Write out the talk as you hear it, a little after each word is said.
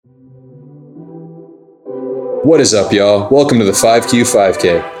What is up, y'all? Welcome to the 5Q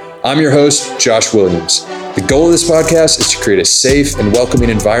 5K. I'm your host, Josh Williams. The goal of this podcast is to create a safe and welcoming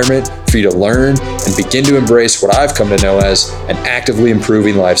environment for you to learn and begin to embrace what I've come to know as an actively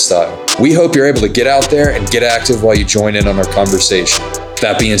improving lifestyle. We hope you're able to get out there and get active while you join in on our conversation.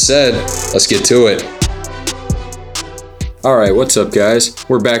 That being said, let's get to it. All right, what's up, guys?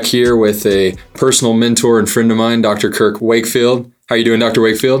 We're back here with a personal mentor and friend of mine, Dr. Kirk Wakefield. How you doing, Dr.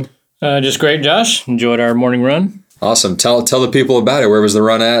 Wakefield? Just great, Josh. Enjoyed our morning run. Awesome. Tell the people about it. Where was the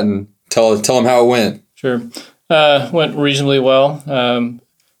run at? And tell them how it went. Sure. Went reasonably well.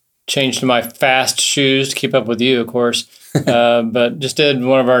 Changed to my fast shoes to keep up with you, of course. But just did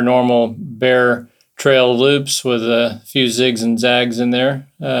one of our normal bear trail loops with a few zigs and zags in there.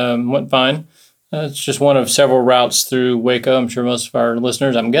 Went fine. It's just one of several routes through Waco. I'm sure most of our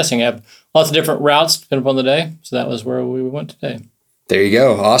listeners, I'm guessing, have lots of different routes depending upon the day. So that was where we went today. There you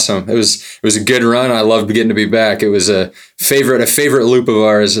go. Awesome. It was a good run. I loved getting to be back. It was a favorite loop of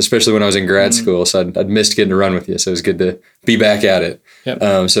ours, especially when I was in grad school. So I'd missed getting to run with you. So it was good to be back at it.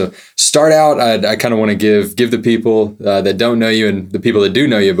 Yep. So start out, I kind of want to give the people that don't know you and the people that do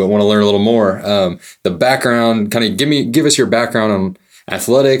know you, but want to learn a little more, the background, kind of give us your background on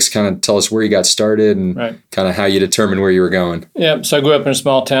athletics, kind of tell us where you got started and kind of how you determined where you were going. Yeah, so I grew up in a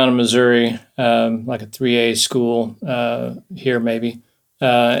small town in Missouri, like a 3A school here maybe,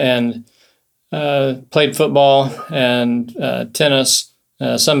 and played football and tennis,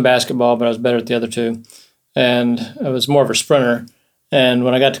 some basketball, but I was better at the other two. And I was more of a sprinter. And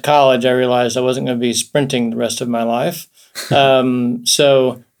when I got to college, I realized I wasn't going to be sprinting the rest of my life.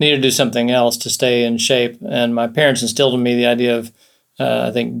 So needed to do something else to stay in shape. And my parents instilled in me the idea of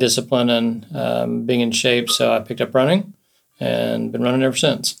I think discipline and being in shape. So I picked up running and been running ever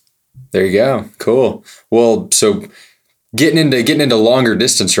since. There you go. Cool. Well, so getting into longer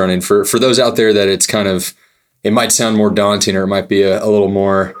distance running for those out there that it might sound more daunting, or it might be a little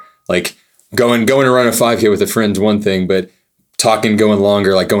more like going to run a 5K with a friend's one thing, but going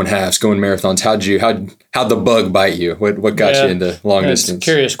longer, like going halves, going marathons. How'd the bug bite you? What got you into long distance? It's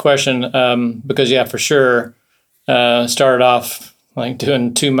a curious question because for sure started off like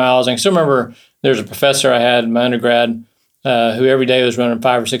doing 2 miles. I still remember there's a professor I had in my undergrad who every day was running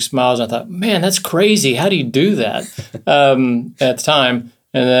 5 or 6 miles. And I thought, man, that's crazy. How do you do that at the time?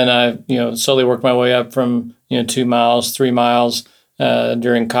 And then I, slowly worked my way up from, 2 miles, 3 miles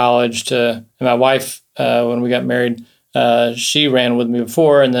during college to my wife, when we got married, she ran with me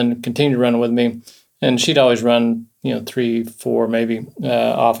before and then continued running with me. And she'd always run, 3, 4, maybe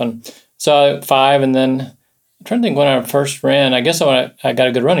often. So 5, and then I'm trying to think when I first ran. I guess I got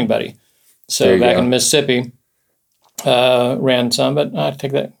a good running buddy. So back in Mississippi, ran some, but I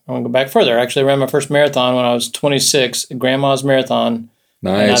take that. I want to go back further. I actually ran my first marathon when I was 26, Grandma's Marathon.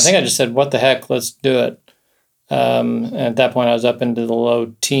 Nice. And I think I just said, what the heck, let's do it. And at that point, I was up into the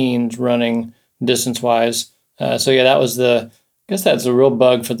low teens running distance-wise. That was I guess that's the real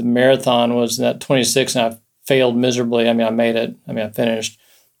bug for the marathon was that 26, and I failed miserably. I mean, I made it. I finished.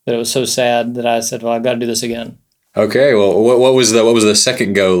 But it was so sad that I said, well, I've got to do this again. Okay. Well, what was the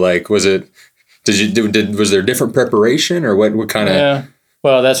second go like? Was it, was there different preparation or what kind of? Yeah.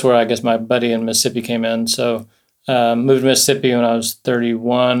 Well, that's where I guess my buddy in Mississippi came in. So, moved to Mississippi when I was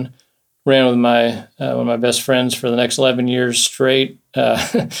 31, ran with one of my best friends for the next 11 years straight.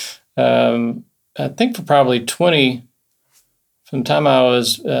 I think for probably 20, from the time I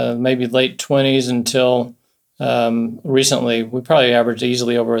was maybe late 20s until recently, we probably averaged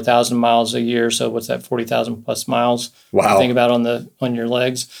easily over 1,000 miles a year. So what's that, 40,000 plus miles? Wow. To think about on your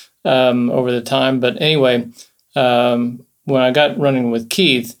legs over the time. But anyway, when I got running with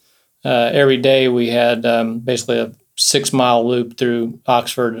Keith, every day we had basically a 6-mile loop through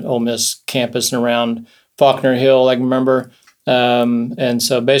Oxford, Ole Miss campus and around Faulkner Hill, I can remember. And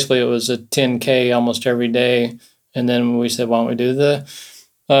so basically it was a 10K almost every day. And then we said, why don't we do the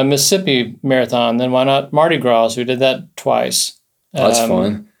Mississippi Marathon? Then why not Mardi Gras? So we did that twice. That's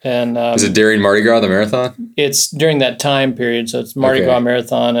fun. And is it during Mardi Gras, the marathon? It's during that time period. So it's Mardi Gras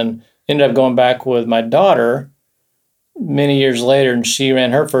Marathon, and ended up going back with my daughter many years later, and she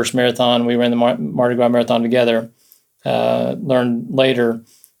ran her first marathon. We ran the Mardi Gras Marathon together. Learned later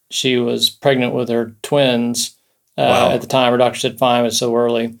she was pregnant with her twins. Wow. At the time, her doctor said, fine, it's so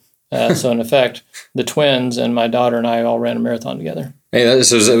early. So in effect, the twins and my daughter and I all ran a marathon together. Hey, is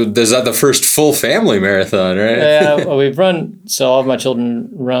that the first full family marathon, right? Yeah, well, we've run, so all of my children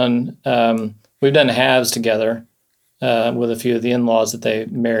run. We've done halves together with a few of the in-laws that they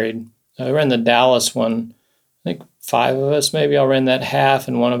married. We ran the Dallas one. I think 5 of us maybe all ran that half,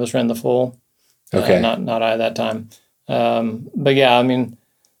 and one of us ran the full. Not I at that time. But yeah, I mean,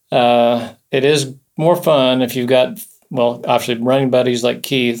 it is more fun if you've got, well, obviously running buddies like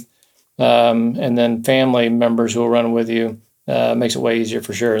Keith, and then family members who will run with you. Makes it way easier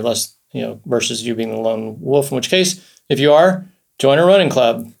for sure. Less, versus you being the lone wolf. In which case, if you are, join a running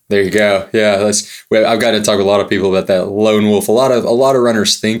club. There you go. Yeah, I've got to talk with a lot of people about that lone wolf. A lot of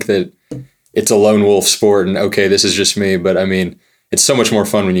runners think that it's a lone wolf sport, and okay, this is just me. But I mean, it's so much more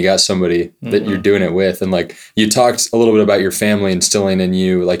fun when you got somebody that you're doing it with. And like you talked a little bit about your family instilling in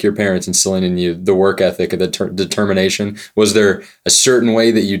you, like your parents instilling in you, the work ethic and the determination. Was there a certain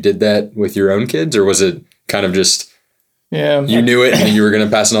way that you did that with your own kids, or was it kind of just, you knew it and you were going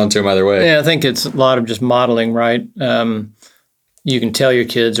to pass it on to them either way? Yeah, I think it's a lot of just modeling, right? You can tell your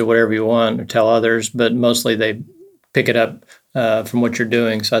kids or whatever you want or tell others, but mostly they pick it up from what you're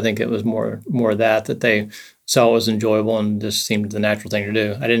doing. So I think it was more of that they saw it was enjoyable and just seemed the natural thing to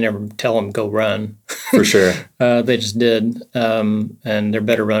do. I didn't ever tell them go run. For sure. They just did. And they're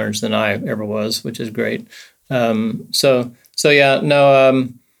better runners than I ever was, which is great. I think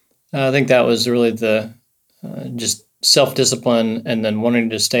that was really the just self-discipline and then wanting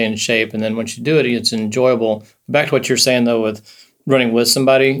to stay in shape. And then once you do it, it's enjoyable. Back to what you're saying, though, with running with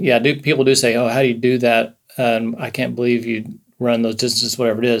somebody. Yeah, people do say, oh, how do you do that? I can't believe you run those distances,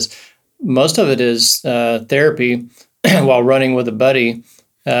 whatever it is. Most of it is therapy while running with a buddy,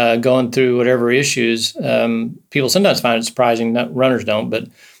 going through whatever issues. People sometimes find it surprising, not runners don't, but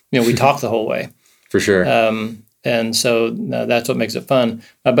we talk the whole way. For sure. And so that's what makes it fun.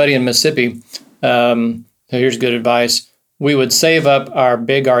 My buddy in Mississippi, here's good advice. We would save up our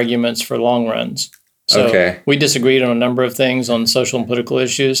big arguments for long runs. So we disagreed on a number of things on social and political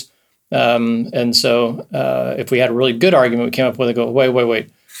issues. And so if we had a really good argument, we came up with it, go,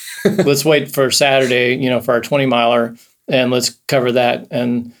 wait. Let's wait for Saturday, for our 20-miler, and let's cover that.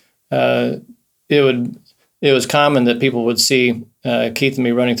 And it was common that people would see Keith and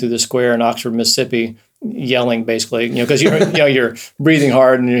me running through the square in Oxford, Mississippi, yelling basically, because you're breathing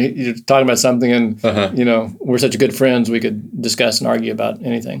hard and you're talking about something, and we're such good friends we could discuss and argue about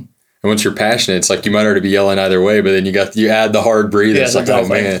anything. And once you're passionate, it's like you might already be yelling either way, but then you add the hard breathing. It's like,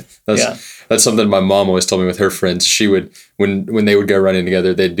 exactly. Oh man, that's something my mom always told me with her friends. She would, when they would go running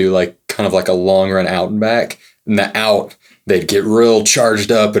together, they'd do like kind of like a long run out and back. And the out, they'd get real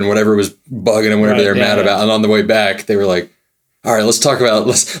charged up and whatever was bugging them, whatever they're mad about. And on the way back, they were like, all right, let's talk about,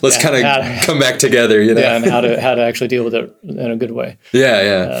 let's kind of come back together, Yeah, and how to actually deal with it in a good way.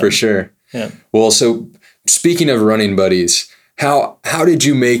 Yeah, for sure. Yeah. Well, so speaking of running buddies, how did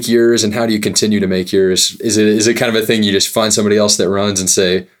you make yours, and how do you continue to make yours? Is it kind of a thing you just find somebody else that runs and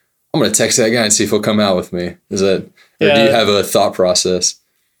say, I'm going to text that guy and see if he'll come out with me? Is that, or do you have a thought process?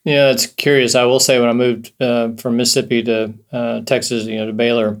 Yeah, it's curious. I will say when I moved from Mississippi to Texas, to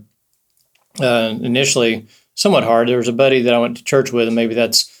Baylor, initially somewhat hard. There was a buddy that I went to church with, and maybe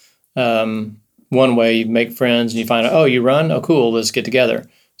that's one way you make friends and you find out, oh, you run? Oh, cool, let's get together.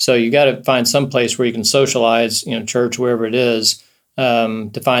 So you got to find some place where you can socialize, church, wherever it is,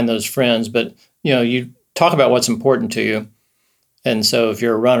 to find those friends. But, you talk about what's important to you. And so if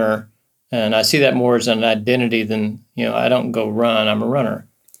you're a runner, and I see that more as an identity than, I don't go run, I'm a runner.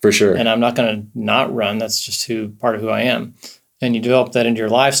 For sure. And I'm not going to not run. That's just part of who I am. And you develop that into your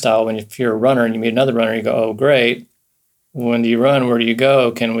lifestyle. When if you're a runner and you meet another runner, you go, oh, great. When do you run? Where do you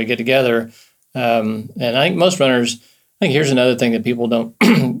go? Can we get together? And I think most runners, here's another thing that people don't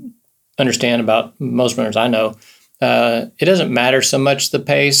understand about most runners I know. It doesn't matter so much the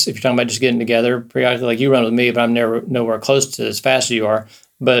pace. If you're talking about just getting together periodically, like you run with me, but I'm nowhere close to as fast as you are.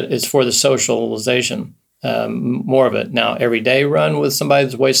 But it's for the socialization, more of it. Now, every day run with somebody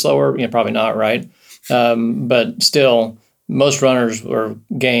that's way slower, probably not, right? But still, most runners are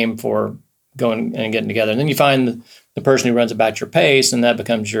game for going and getting together. And then you find the person who runs about your pace, and that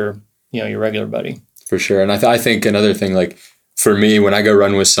becomes your regular buddy. For sure. And I think another thing, like for me, when I go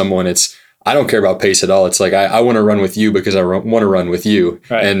run with someone, I don't care about pace at all. It's like, I want to run with you because I want to run with you.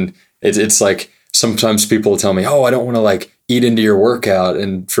 Right. And it's like, sometimes people tell me, oh, I don't want to like eat into your workout.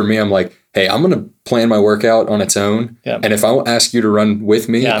 And for me, I'm like, hey, I'm going to plan my workout on its own. Yeah. And if I ask you to run with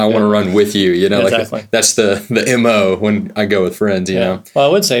me, I want to run with you. Exactly. Like that's the MO when I go with friends, you know? Well,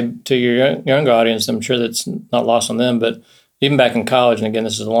 I would say to your younger audience, I'm sure that's not lost on them, but even back in college, and again,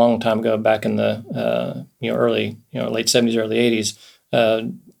 this is a long time ago, back in the early, late 70s, early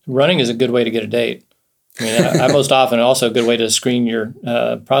 80s, running is a good way to get a date. I mean, I most often also a good way to screen your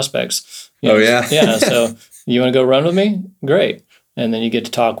prospects. Oh, yeah? Yeah, so you want to go run with me? Great. And then you get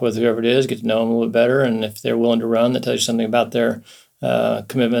to talk with whoever it is, get to know them a little bit better, and if they're willing to run, that tells you something about their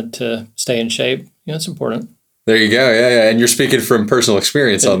commitment to stay in shape. It's important. There you go. Yeah. And you're speaking from personal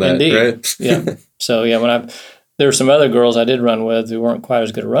experience on that, Indeed. right? Yeah. So, when there were some other girls I did run with who weren't quite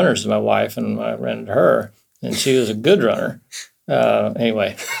as good runners as my wife, and I ran into her, and she was a good runner.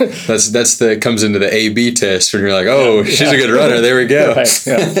 Anyway, comes into the A/B test when you're like, oh, she's a good runner. There we go. Right,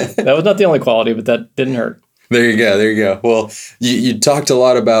 yeah. That was not the only quality, but that didn't hurt. There you go. Well, you talked a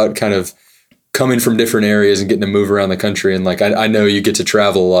lot about kind of coming from different areas and getting to move around the country. And like, I know you get to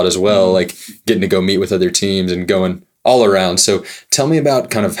travel a lot as well, like getting to go meet with other teams and going all around. So tell me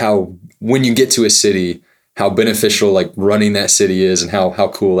about kind of how, when you get to a city, how beneficial like running that city is and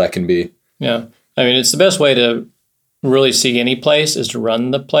how cool that can be. Yeah. I mean, it's the best way to really see any place is to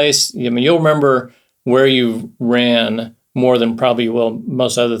run the place. I mean, you'll remember where you ran more than probably you will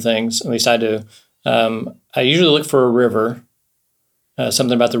most other things. At least I do. I usually look for a river,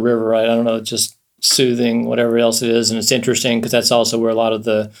 something about the river, right? I don't know, just soothing, whatever else it is. And it's interesting because that's also where a lot of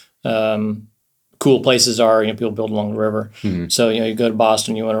the cool places are. People build along the river. Mm-hmm. So, you go to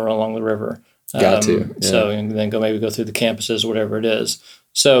Boston, you want to run along the river. Got to. Yeah. So, and then maybe go through the campuses, whatever it is.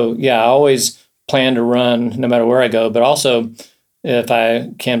 So, yeah, I always plan to run no matter where I go. But also, if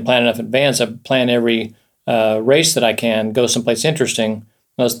I can plan enough in advance, I plan every race that I can, go someplace interesting.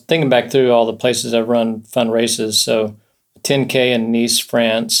 I was thinking back through all the places I've run fun races. So 10K in Nice,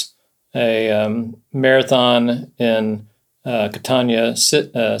 France, a marathon in Catania,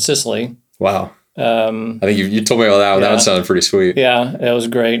 Sicily. Wow. I think you told me all that. Yeah. That one sounded pretty sweet. Yeah, it was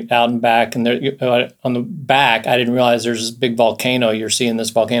great. Out and back. And there, on the back, I didn't realize there's this big volcano. You're seeing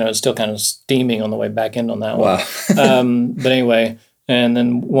this volcano. It's still kind of steaming on the way back in on that one. Wow. But anyway, and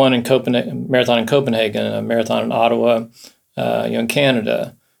then one in Copenhagen, marathon in Copenhagen, a marathon in Ottawa, in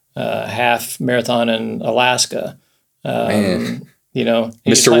Canada, half marathon in Alaska. Man.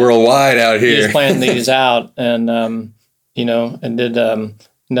 Mr. Worldwide out here. He just planned these out and did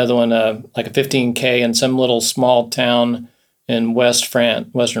another one, like a 15K in some little small town in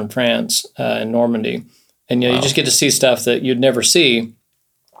Western France, in Normandy. And, Wow. you just get to see stuff that you'd never see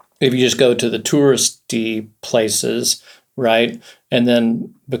if you just go to the touristy places, right? And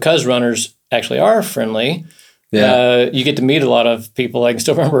then because runners actually are friendly, you get to meet a lot of people. I can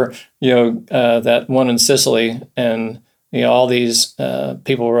still remember, that one in Sicily, and all these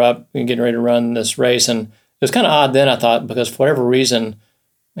people were up and getting ready to run this race, and it was kind of odd then. I thought because for whatever reason,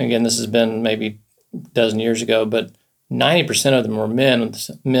 again, this has been maybe a dozen years ago, but 90% of them were men,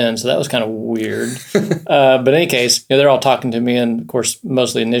 so that was kind of weird. But in any case, they're all talking to me, and of course,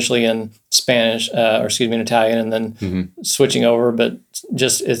 mostly initially in Spanish, in Italian, and then switching over. But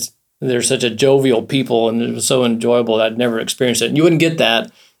just they're such a jovial people, and it was so enjoyable that I'd never experienced it. And you wouldn't get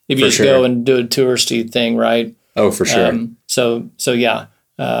that if you go and do a touristy thing, right? Oh, for sure. So yeah,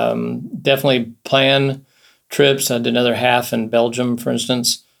 definitely plan trips. I did another half in Belgium, for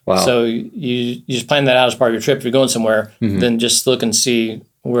instance. Wow. So you just plan that out as part of your trip. If you're going somewhere, then just look and see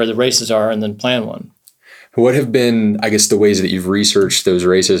where the races are and then plan one. What have been, I guess, the ways that you've researched those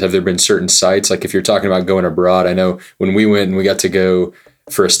races? Have there been certain sites? Like if you're talking about going abroad, I know when we went and we got to go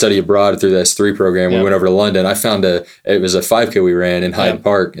for a study abroad through the S3 program, we went over to London. I found it was a 5K we ran in Hyde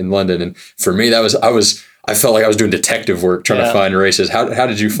Park in London. And for me, I felt like I was doing detective work trying to find races. How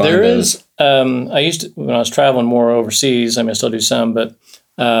did you find those? I used to, when I was traveling more overseas, I still do some, but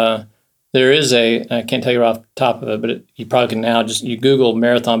there is I can't tell you off the top of it, but you probably can now you Google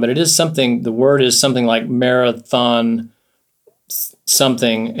marathon, but it is something, the word is something like marathon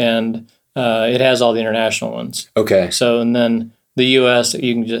something, and it has all the international ones. Okay. So, and then the U.S.,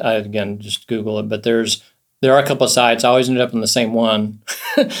 you can just Google it, but there are a couple of sites. I always ended up on the same one.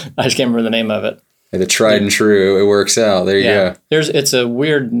 I just can't remember the name of it. The tried and true, it works out. There you go. It's a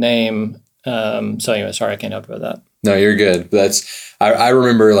weird name. So anyway, sorry, I can't help you with that. No, you're good. I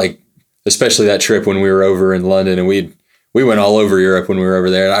remember especially that trip when we were over in London, and we went all over Europe when we were over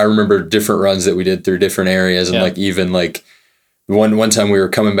there. And I remember different runs that we did through different areas, and even one time we were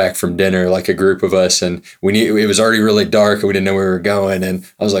coming back from dinner, like a group of us, and it was already really dark and we didn't know where we were going. And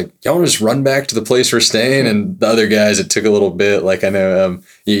I was like, y'all want to just run back to the place we're staying? And the other guys, it took a little bit. Like I know,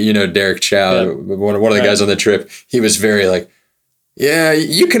 Derek Chow, one of the guys on the trip, he was very like, yeah,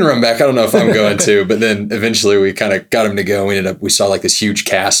 you can run back. I don't know if I'm going to, but then eventually we kind of got him to go. We saw like this huge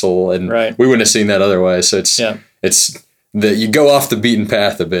castle, and we wouldn't have seen that otherwise. So it's that you go off the beaten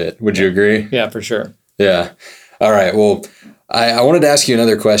path a bit. Would you agree? Yeah, for sure. Yeah. All right. Well, I wanted to ask you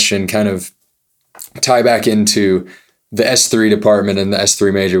another question, kind of tie back into the S3 department and the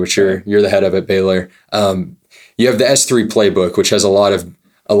S3 major, which you're the head of at Baylor. You have the S3 playbook, which has a lot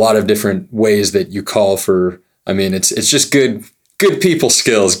of different ways that you call for. It's just good people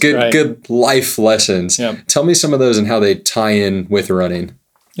skills, good life lessons. Yeah. Tell me some of those and how they tie in with running.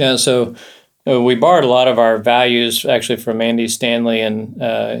 Yeah. So We borrowed a lot of our values actually from Andy Stanley and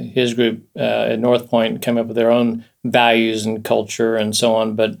his group at North Point came up with their own values and culture and so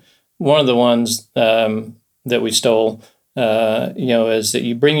on. But one of the ones that we stole, is that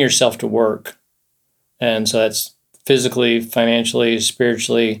you bring yourself to work. And so that's physically, financially,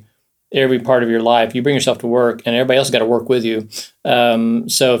 spiritually, every part of your life. You bring yourself to work and everybody else has got to work with you.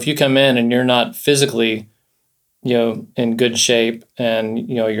 So if you come in and you're not physically in good shape and,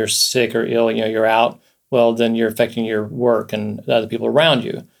 you're sick or ill, you're out, well, then you're affecting your work and the other people around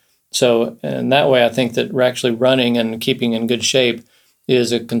you. So, and that way, I think that we're actually running and keeping in good shape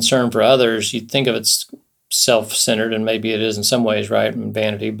is a concern for others. You think of it's self-centered, and maybe it is in some ways, right, and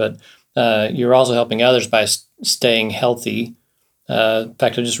vanity, but you're also helping others by staying healthy. In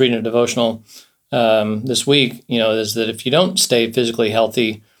fact, I'm just reading a devotional this week, is that if you don't stay physically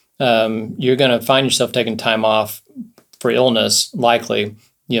healthy, you're going to find yourself taking time off for illness, likely,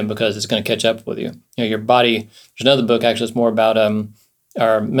 because it's going to catch up with you. Your body, there's another book actually that's more about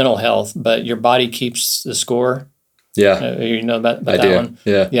our mental health, but your body keeps the score. Yeah. You know about that do. one?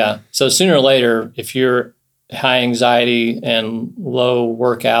 Yeah. Yeah. So sooner or later, if you're high anxiety and low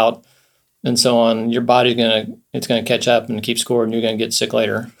workout and so on, your body's it's going to catch up and keep score, and you're going to get sick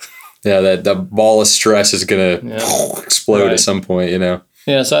later. Yeah. That ball of stress is going to explode at some point,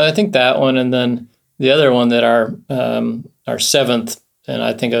 Yeah, so I think that one, and then the other one that our seventh, and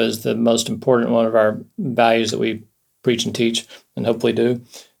I think it was the most important one of our values that we preach and teach, and hopefully do,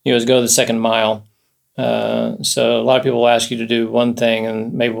 is go the second mile. So a lot of people will ask you to do one thing,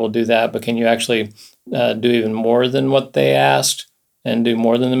 and maybe we'll do that, but can you actually do even more than what they asked and do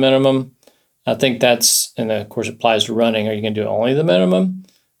more than the minimum? I think that's, and of course it applies to running. Are you going to do only the minimum?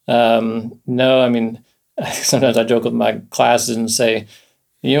 No, I mean, sometimes I joke with my classes and say,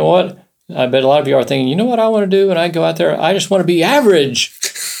 you know what? I bet a lot of you are thinking, you know what I want to do when I go out there? I just want to be average.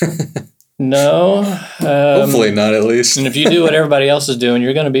 No. Hopefully not, at least. And if you do what everybody else is doing,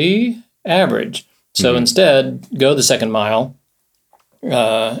 you're going to be average. So instead, go the second mile.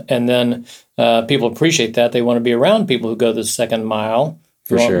 And then people appreciate that. They want to be around people who go the second mile.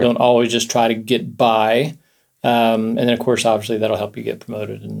 For sure. Don't always just try to get by. And then, of course, obviously, that'll help you get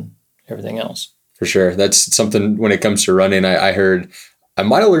promoted and everything else. For sure. That's something when it comes to running, I heard. I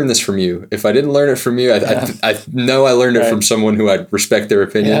might have learned this from you. If I didn't learn it from you, I know I learned it from someone who I respect their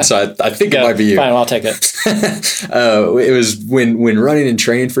opinion. Yeah. So I think it might be you. Fine, I'll take it. It was when running and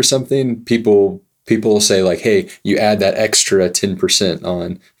training for something, people will say like, hey, you add that extra 10%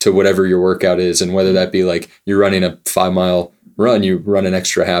 on to whatever your workout is. And whether that be like you're running a 5-mile run, you run an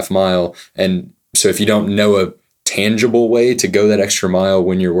extra half mile. And so if you don't know a tangible way to go that extra mile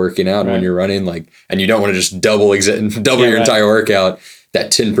when you're working out and when you're running, like, and you don't want to just double your entire workout, that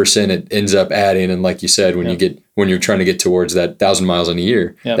 10% it ends up adding. And like you said, when you're trying to get towards that 1,000 miles in a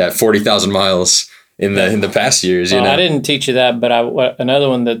year, that 40,000 miles in the past years, I didn't teach you that, but another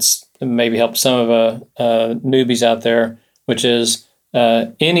one that's maybe helped some of newbies out there, which is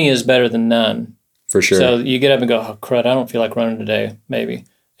any is better than none. For sure. So you get up and go, oh crud, I don't feel like running today, maybe.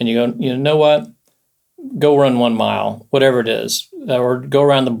 And you go, you know what? Go run 1 mile, whatever it is, or go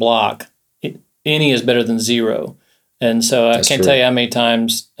around the block. Any is better than zero. And so I can't tell you how many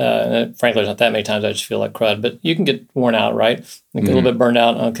times, frankly, there's not that many times I just feel like crud, but you can get worn out, right? Get a little bit burned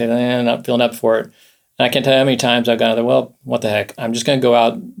out. Okay, not feeling up for it. And I can't tell you how many times I've gone, well, what the heck? I'm just going to go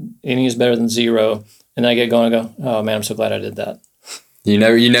out. Any is better than zero. And then I get going and go, oh man, I'm so glad I did that. You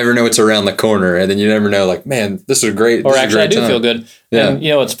never know what's around the corner. And then you never know, like, man, this is a great Or actually, I do feel good. Yeah. And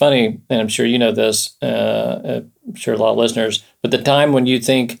it's funny, and I'm sure you know this, I'm sure a lot of listeners, but the time when you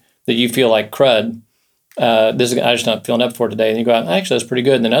think that you feel like crud, I just not feeling up for it today, and you go out, actually, that's pretty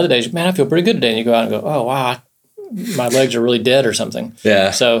good. And then other days, man, I feel pretty good today. And you go out and go, oh, wow, my legs are really dead or something.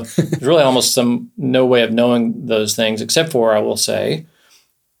 Yeah. So there's really almost no way of knowing those things, except for, I will say,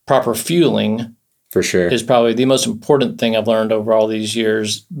 proper fueling. For sure. Is probably the most important thing I've learned over all these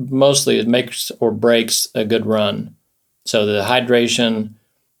years. Mostly it makes or breaks a good run. So the hydration,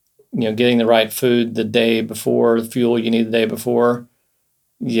 getting the right food the day before, the fuel you need the day before,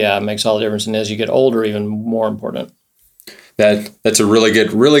 it makes all the difference. And as you get older, even more important. That's a really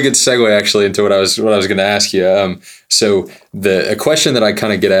good segue actually into what I was going to ask you. So a question that I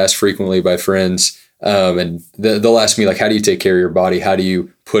kind of get asked frequently by friends, and they'll ask me like, how do you take care of your body? How do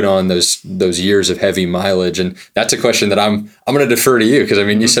you put on those years of heavy mileage? And that's a question that I'm going to defer to you. Cause I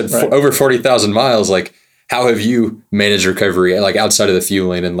mean, you said over 40,000 miles, like how have you managed recovery? Like outside of the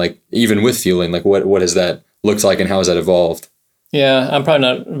fueling and like, even with fueling, like what has that looked like and how has that evolved? Yeah, I'm probably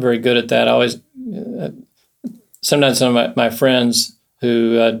not very good at that. I always, sometimes some of my friends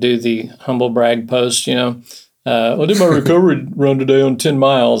who do the humble brag post, I did my recovery run today on 10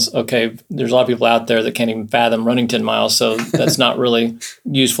 miles. Okay, there's a lot of people out there that can't even fathom running 10 miles, so that's not really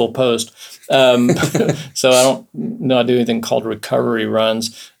useful post. So I don't know I do anything called recovery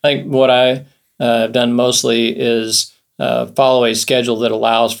runs. I think what I have done mostly is follow a schedule that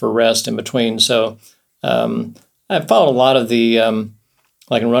allows for rest in between. So I've followed a lot of the,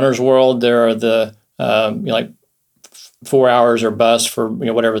 like in Runner's World, there are the, like 4 hours or bust for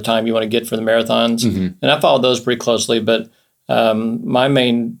whatever time you want to get for the marathons. And I followed those pretty closely. But my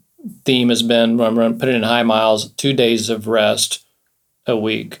main theme has been when I'm going to put it in high miles, 2 days of rest a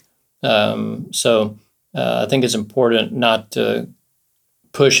week. So I think it's important not to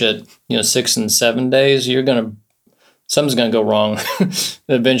push it, 6 and 7 days. Something's going to go wrong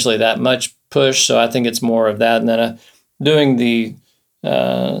eventually, that much push. So I think it's more of that. And then doing the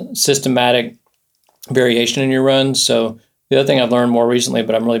systematic variation in your runs. So the other thing I've learned more recently,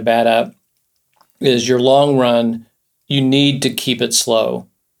 but I'm really bad at, is your long run, you need to keep it slow.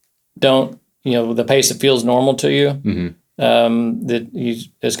 Don't, the pace that feels normal to you,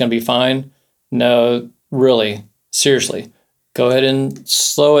 it's going to be fine. No, really, seriously, go ahead and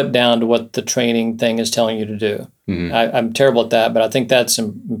slow it down to what the training thing is telling you to do. I'm terrible at that, but I think that's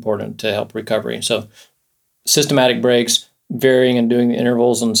important to help recovery. So systematic breaks, varying and doing the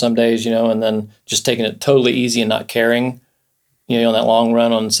intervals on some days, and then just taking it totally easy and not caring, on that long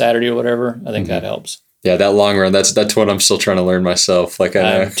run on Saturday or whatever. I think that helps. Yeah, that long run, that's what I'm still trying to learn myself. Like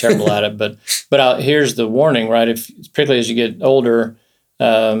I'm terrible at it, but here's the warning, right? Particularly as you get older,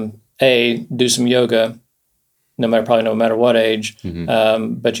 do some yoga, no matter what age,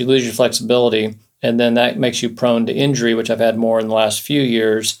 but you lose your flexibility, and then that makes you prone to injury, which I've had more in the last few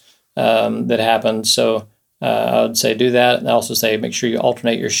years that happened. So I would say do that. And I also say make sure you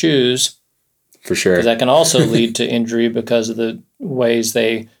alternate your shoes. For sure. Because that can also lead to injury because of the ways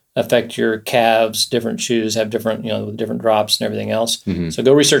they affect your calves. Different shoes have different, different drops and everything else. So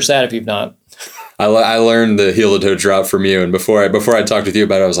go research that if you've not. I learned the heel to toe drop from you. And before I talked with you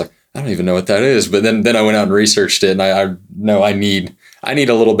about it, I was like, I don't even know what that is. But then I went out and researched it, and I know I need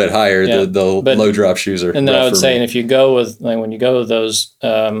a little bit higher. Yeah, the low drop shoes are. And then I would say, and if you go with, when you go with those,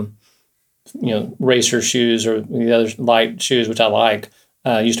 racer shoes or the other light shoes, which I like,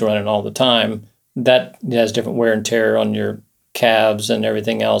 I used to run it all the time. That has different wear and tear on your calves and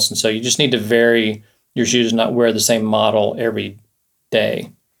everything else. And so you just need to vary your shoes and not wear the same model every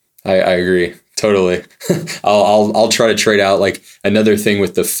day. I agree. Totally. I'll try to trade out, like, another thing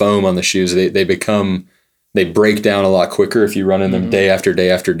with the foam on the shoes. They break down a lot quicker if you run in them day after day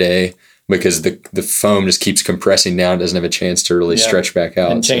after day, because the foam just keeps compressing down. It doesn't have a chance to really stretch back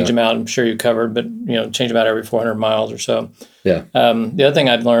out. And change them out. I'm sure you covered, but change them out every 400 miles or so. Yeah. The other thing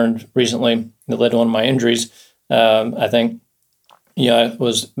I've learned recently that led to one of my injuries, I think, I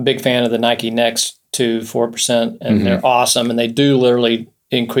was a big fan of the Nike Next 4%, and they're awesome. And they do literally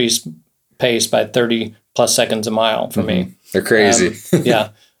increase pace by 30 plus seconds a mile for me. They're crazy. Yeah.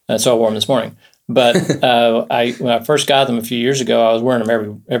 So I wore them this morning. But when I first got them a few years ago, I was wearing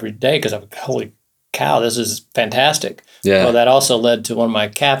them every day because I was, holy cow, this is fantastic. Yeah. Well, that also led to one of my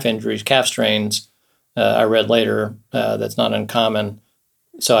calf strains. I read later that's not uncommon.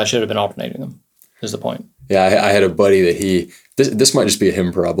 So I should have been alternating them, is the point. Yeah, I had a buddy that this might just be a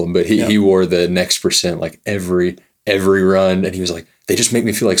him problem, but he wore the Next percent like every run, and he was like, they just make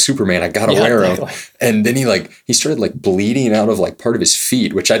me feel like Superman. I gotta wear them. And then he started like bleeding out of like part of his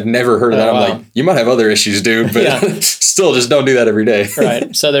feet, which I'd never heard of that. I'm like, you might have other issues, dude, but still, just don't do that every day.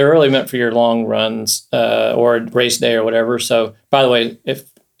 Right. So they're really meant for your long runs or race day or whatever. So, by the way, if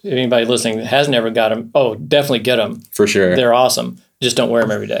anybody listening has never got them, definitely get them. For sure. They're awesome. Just don't wear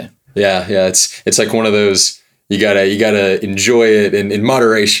them every day. Yeah. It's like one of those. You gotta enjoy it in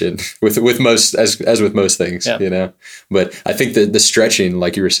moderation with most as with most things, But I think the stretching,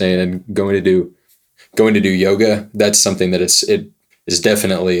 like you were saying, and going to do yoga, that's something that it is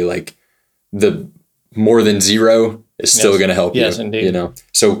definitely like the more than zero is still going to help you. Yes, indeed.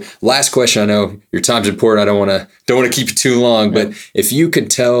 So last question. I know your time's important. I don't want to keep you too long, but if you could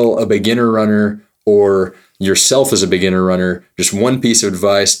tell a beginner runner or yourself as a beginner runner, just one piece of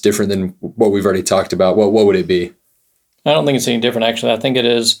advice different than what we've already talked about, what would it be? I don't think it's any different, actually. I think it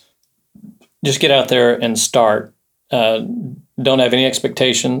is just get out there and start. Don't have any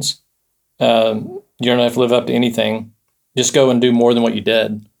expectations. You don't have to live up to anything. Just go and do more than what you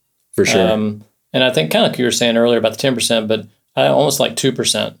did. For sure. And I think kind of like you were saying earlier about the 10%, but I almost like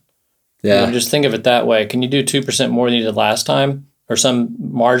 2%. Yeah. Just think of it that way. Can you do 2% more than you did last time? Or some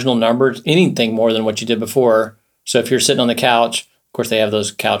marginal number, anything more than what you did before. So if you're sitting on the couch, of course they have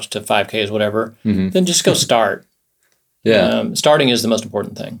those couch to 5Ks, whatever, then just go start. Yeah. Starting is the most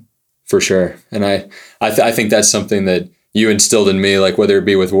important thing. For sure. And I think that's something that you instilled in me, like whether it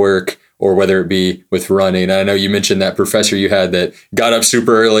be with work or whether it be with running. And I know you mentioned that professor you had that got up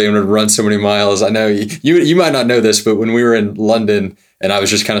super early and would run so many miles. I know you might not know this, but when we were in London and I was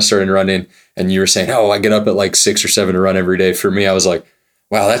just kind of starting running and you were saying, oh, I get up at like 6 or 7 to run every day. For me, I was like,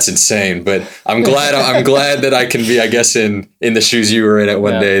 wow, that's insane. But I'm glad that I can be, I guess, in the shoes you were in at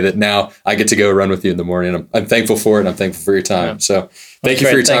one day, that now I get to go run with you in the morning. I'm thankful for it. And I'm thankful for your time. So thank you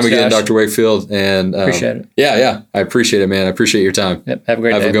for your time again, Josh. Dr. Wakefield. And appreciate it. Yeah. I appreciate it, man. I appreciate your time. Yep. Have a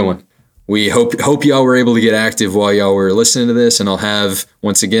great day. Have a good one. We hope y'all were able to get active while y'all were listening to this. And I'll have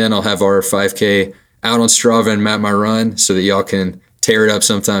our 5K out on Strava and map my run so that y'all can tear it up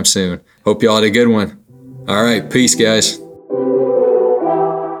sometime soon. Hope y'all had a good one. All right. Peace, guys.